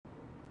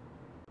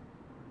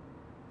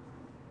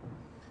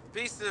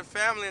Peace to the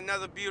family.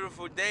 Another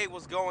beautiful day.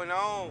 What's going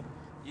on?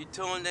 You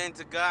tuned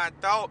into God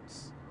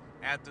Thoughts,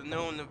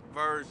 afternoon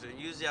version.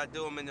 Usually I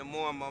do them in the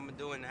morning, but I'm going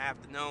to do it in the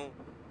afternoon.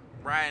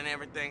 Writing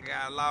everything.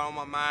 Got a lot on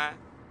my mind.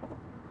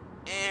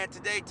 And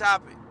today's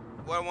topic,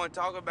 what I want to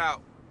talk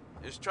about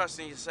is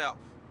trusting yourself,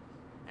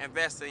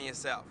 investing in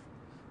yourself.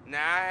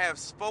 Now, I have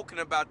spoken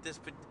about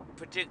this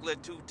particular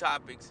two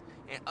topics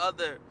in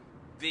other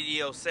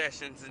video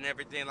sessions and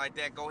everything like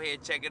that. Go ahead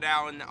and check it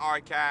out in the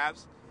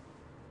archives.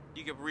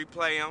 You can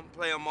replay them,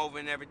 play them over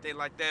and everything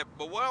like that.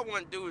 But what I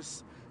want to do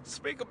is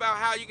speak about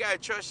how you got to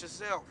trust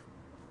yourself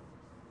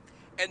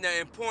and the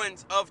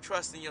importance of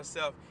trusting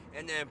yourself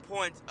and the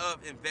importance of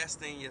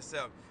investing in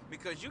yourself.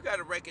 Because you got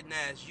to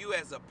recognize you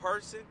as a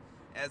person,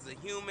 as a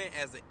human,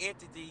 as an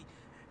entity,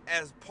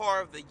 as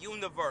part of the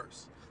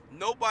universe.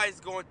 Nobody's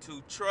going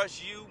to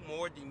trust you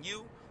more than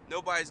you.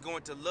 Nobody's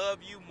going to love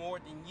you more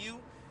than you.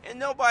 And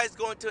nobody's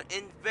going to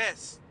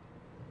invest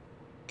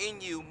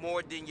in you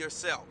more than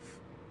yourself.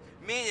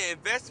 Meaning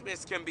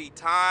investments can be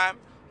time,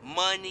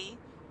 money,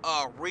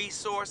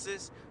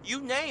 resources, you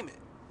name it.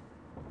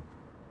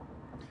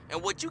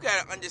 And what you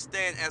got to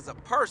understand as a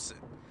person,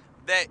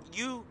 that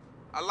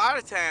a lot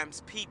of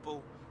times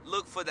people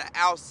look for the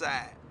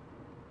outside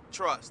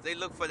trust. They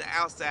look for the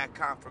outside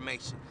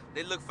confirmation.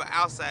 They look for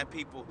outside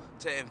people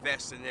to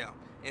invest in them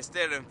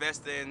instead of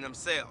investing in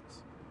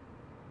themselves.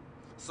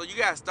 So you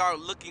got to start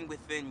looking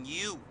within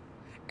you.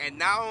 And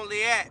not only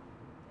that,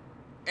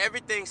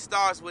 everything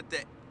starts with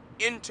the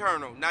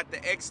internal, not the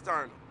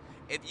external.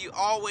 If you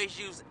always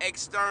use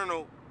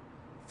external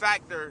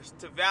factors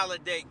to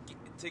validate,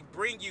 to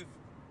bring you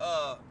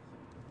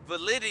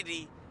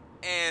validity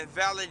and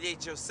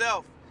validate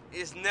yourself,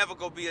 it's never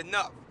going to be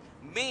enough.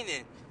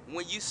 Meaning,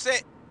 when you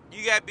set,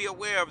 you got to be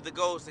aware of the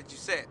goals that you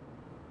set,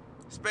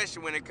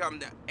 especially when it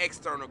comes to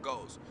external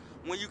goals.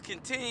 When you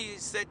continue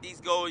to set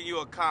these goals you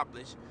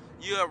accomplish,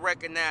 you'll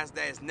recognize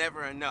that it's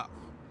never enough.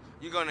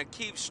 You're going to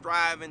keep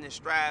striving and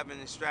striving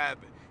and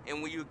striving.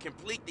 And when you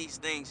complete these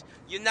things,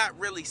 you're not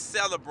really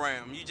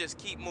celebrating them. You just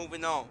keep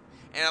moving on.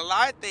 And a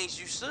lot of things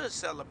you should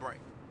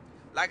celebrate.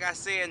 Like I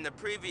said in the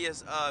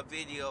previous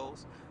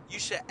videos, you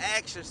should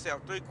ask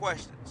yourself 3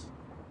 questions.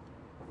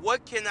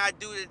 What can I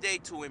do today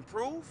to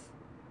improve?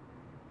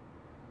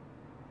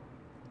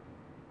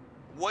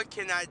 What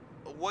can I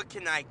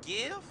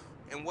give?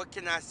 And what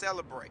can I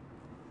celebrate?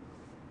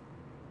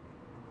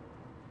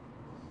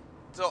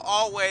 So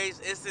always,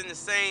 it's in the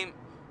same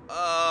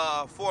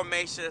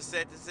formation of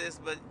sentences,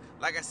 but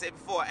like I said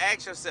before,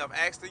 ask yourself,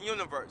 ask the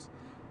universe,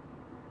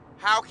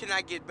 how can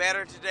I get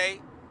better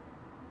today?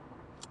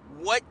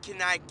 What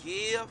can I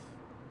give?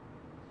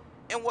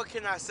 And what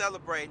can I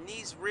celebrate? And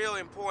these real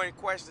important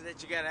questions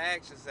that you got to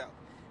ask yourself.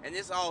 And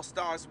this all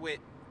starts with,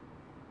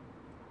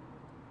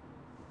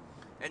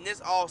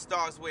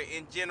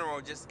 in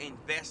general, just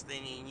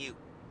investing in you.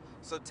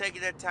 So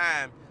taking that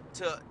time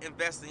to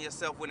invest in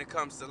yourself when it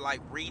comes to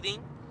like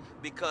reading,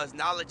 because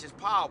knowledge is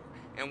power.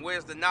 And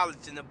where's the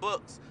knowledge? In the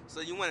books.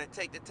 So you want to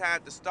take the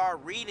time to start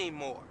reading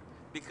more,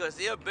 because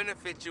it'll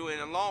benefit you in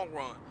the long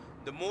run.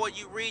 The more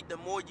you read, the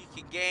more you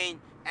can gain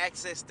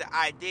access to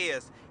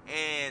ideas.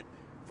 And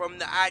from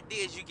the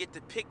ideas, you get to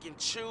pick and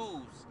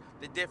choose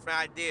the different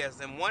ideas.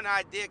 And one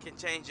idea can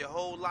change your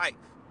whole life.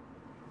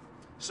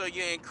 So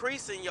you're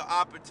increasing your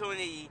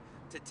opportunity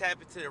to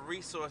tap into the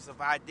resource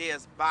of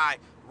ideas by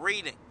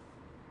reading.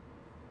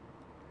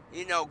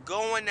 You know,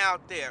 going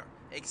out there,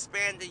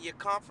 expanding your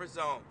comfort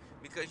zone.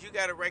 Because you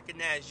got to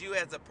recognize you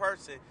as a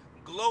person,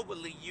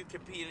 globally, you're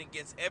competing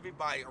against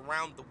everybody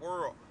around the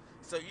world.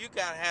 So you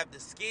got to have the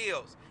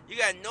skills. You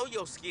got to know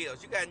your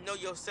skills. You got to know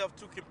yourself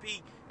to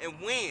compete and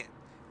win.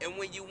 And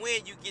when you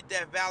win, you get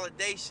that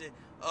validation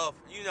of,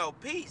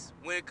 peace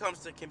when it comes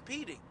to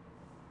competing.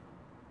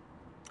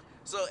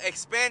 So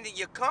expanding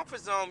your comfort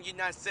zone, you're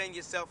not setting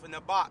yourself in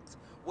a box.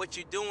 What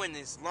you're doing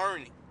is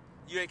learning.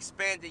 You're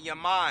expanding your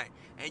mind.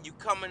 And you're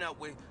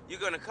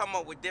going to come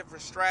up with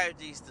different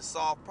strategies to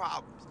solve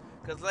problems.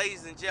 Because,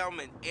 ladies and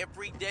gentlemen,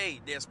 every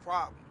day there's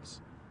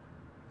problems.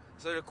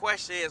 So the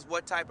question is,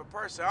 what type of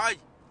person are you?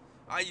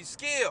 Are you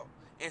skilled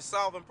in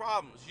solving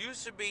problems? You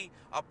should be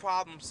a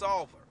problem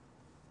solver.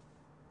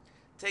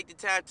 Take the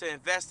time to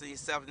invest in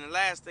yourself. And the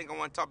last thing I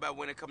want to talk about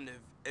when it comes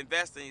to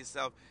investing in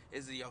yourself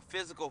is your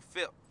physical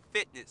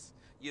fitness,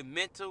 your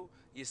mental,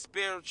 your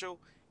spiritual,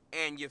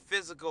 and your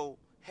physical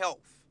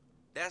health.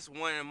 That's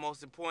one of the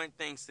most important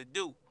things to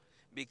do.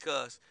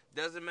 Because it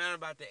doesn't matter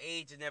about the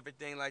age and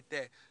everything like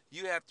that.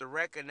 You have to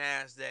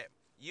recognize that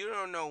you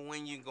don't know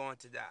when you're going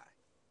to die.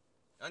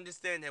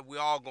 Understand that we're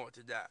all going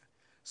to die.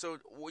 So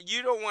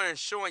you don't want to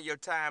shorten your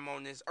time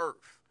on this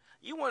earth.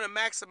 You want to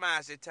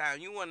maximize your time.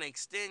 You want to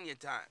extend your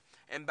time.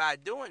 And by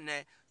doing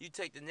that, you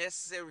take the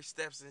necessary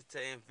steps to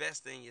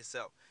invest in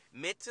yourself.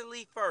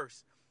 Mentally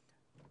first,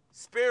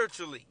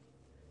 spiritually,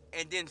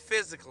 and then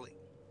physically.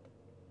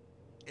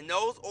 In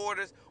those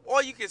orders,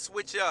 or you can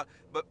switch up,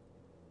 but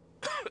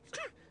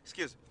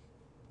excuse me.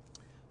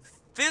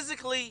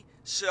 Physically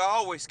should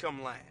always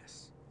come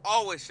last.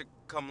 Always should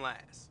come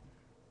last.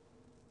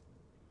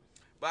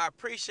 But I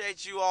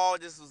appreciate you all.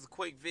 This was a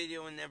quick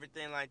video and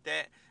everything like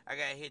that. I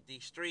got to hit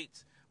these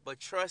streets. But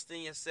trust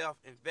in yourself.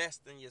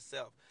 Invest in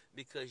yourself.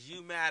 Because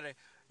you matter.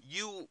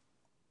 You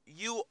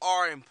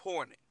are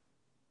important.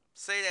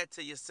 Say that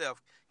to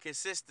yourself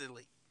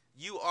consistently.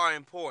 You are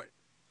important.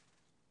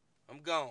 I'm gone.